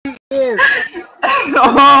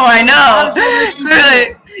Oh, I know.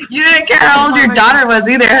 Clearly, you didn't care how old your daughter was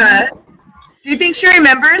either, huh? Do you think she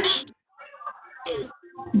remembers?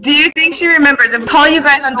 Do you think she remembers? If I call you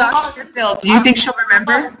guys on Dr. Phil, do you think she'll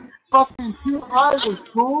remember? Fucking cute eyes was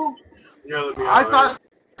cool. I thought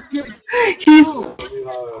He's.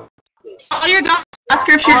 Call your daughter and ask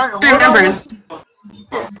her if she remembers.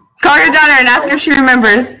 Call your daughter and ask her if she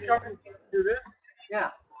remembers.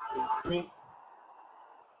 Yeah.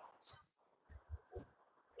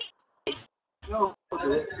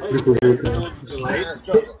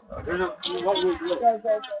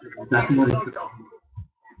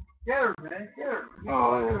 Get her, man. Get her.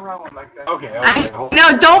 Oh, like that. Okay.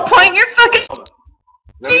 No, don't point your fucking.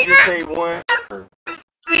 Let me just say one.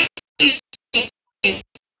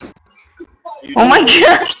 Oh my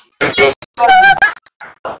god. I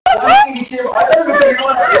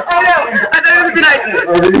thought it would be like.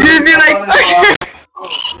 You'd be like.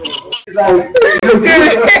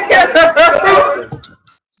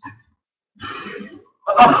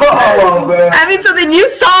 Oh man. I mean, so then you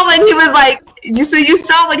saw when he was like. So you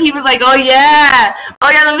saw when he was like, oh yeah,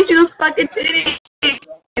 let me see those fucking titties.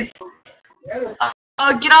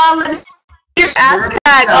 Oh, get all of your ass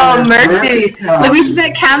crack. Oh, Murphy. Let me see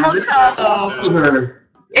that camel toe.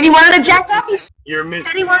 And he wanted to jack off. He said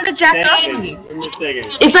he wanted to jack off to me.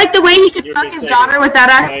 It's like the way he could fuck his daughter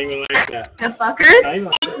without having to fuck her.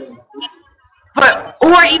 But,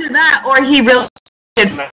 or either that, or he really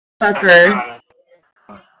did fuck her.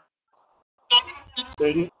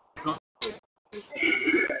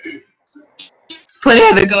 Plenty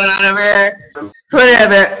of it going on over here. Plenty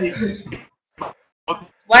of it.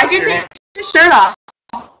 Why'd you take your shirt off?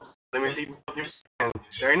 Let me see your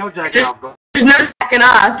hands. There ain't no jacking off. There's no jacking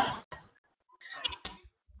off.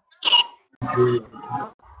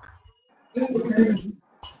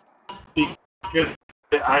 Because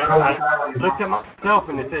I looked at myself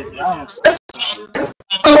and it says no.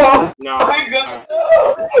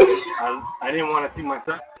 I didn't want to see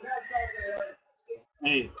myself.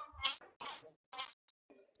 Hey.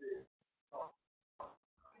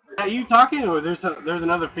 Are you talking, or there's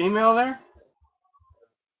another female there?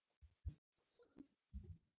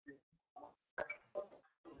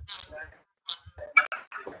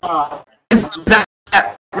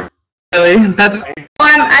 Really? That's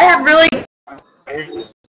fun. I have really.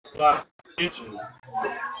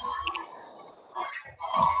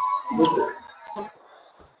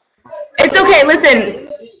 It's okay. Listen,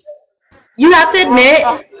 you have to admit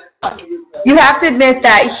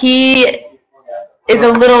that he is a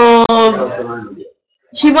little.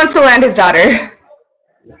 He wants to land his daughter.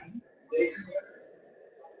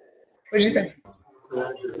 What'd you say?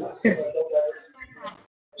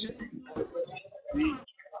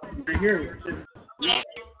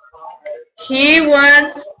 He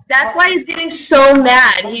wants. That's why he's getting so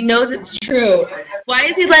mad. He knows it's true. Why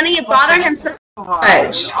is he letting it bother him so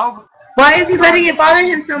much? Why is he letting it bother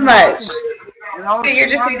him so much? You're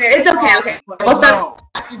just sitting there. It's okay. Okay. We'll stop.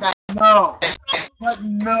 No.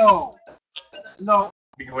 No. No.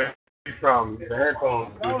 From the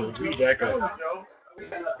headphones, there's a huge echo.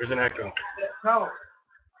 There's an echo. No.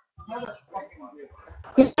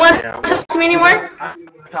 You want to talk to me anymore?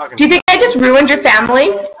 Do you think I just ruined your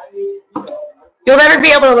family? You'll never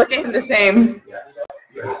be able to look at him the same.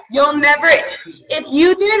 You'll never. If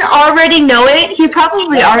you didn't already know it, he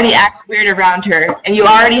probably already acts weird around her, and you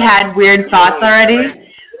already had weird thoughts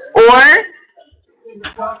already.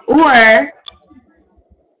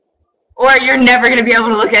 Or you're never going to be able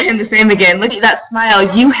to look at him the same again. Look at that smile.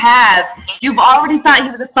 You've already thought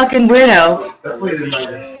he was a fucking weirdo.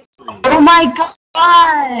 Oh my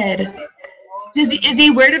god. Is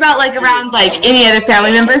he weird about, like, around, like, any other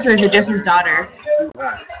family members, or is it just his daughter?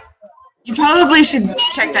 You probably should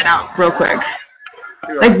check that out real quick.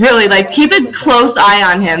 Like, really, like, keep a close eye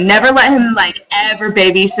on him. Never let him, like, ever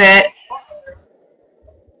babysit.